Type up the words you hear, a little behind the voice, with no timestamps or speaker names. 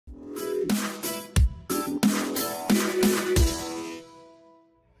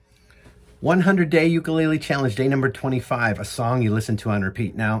100-day ukulele challenge, day number 25, a song you listen to on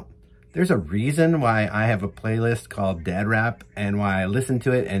repeat. Now, there's a reason why I have a playlist called Dad Rap and why I listen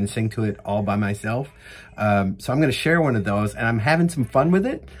to it and sing to it all by myself. So I'm going to share one of those, and I'm having some fun with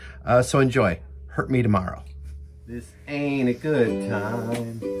it. So enjoy. Hurt Me Tomorrow. This ain't a good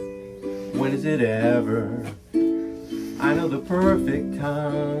time. When is it ever? I know the perfect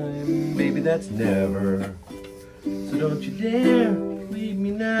time. Baby, that's never. So don't you dare leave me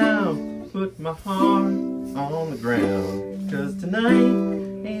now. Put my heart on the ground. 'Cause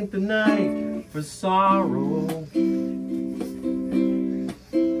tonight ain't the night for sorrow.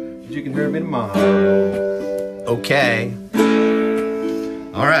 You can hurt me tomorrow. Okay.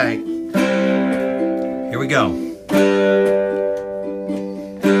 Alright. Here we go.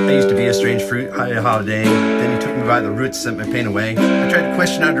 I used to be a strange fruit, holiday. Then you took me by the roots, sent my pain away. I tried to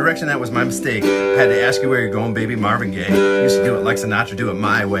question our direction, that was my mistake. I had to ask you where you're going, baby, Marvin Gaye. Used to do it like Sinatra, do it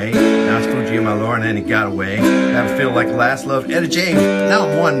my way. Now it's Fuji and my Lauren and he got away. Have a feel like last love, Etta James. Now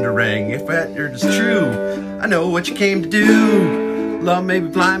I'm wondering if that is true. I know what you came to do. Love may be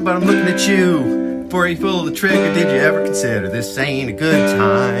blind, but I'm looking at you. Before you pull the trigger, did you ever consider this ain't a good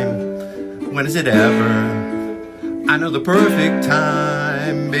time? When is it ever? I know the perfect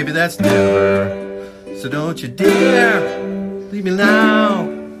time, baby, that's never. So don't you dare leave me now.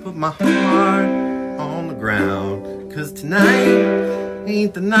 Put my heart on the ground. 'Cause tonight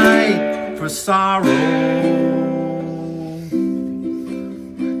ain't the night for sorrow.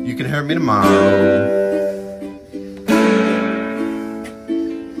 You can hurt me tomorrow.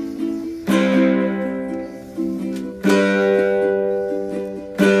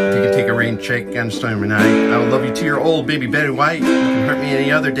 Shake on a stormy night. I will love you to your old, baby Betty White. You can hurt me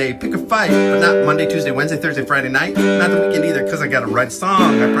any other day. Pick a fight, but not Monday, Tuesday, Wednesday, Thursday, Friday night. Not the weekend either, 'cause I gotta write a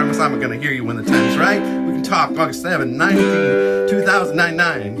song. I promise I'm gonna hear you when the time's right. We can talk August 7,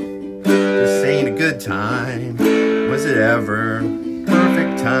 2099. This ain't a good time. Was it ever?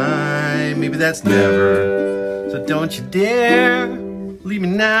 Perfect time. Maybe that's never. So don't you dare leave me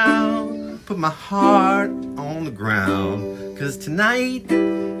now. Put my heart on the ground. 'Cause tonight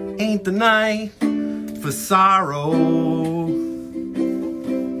ain't the night for sorrow.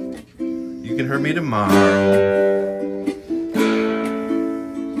 You can hurt me tomorrow.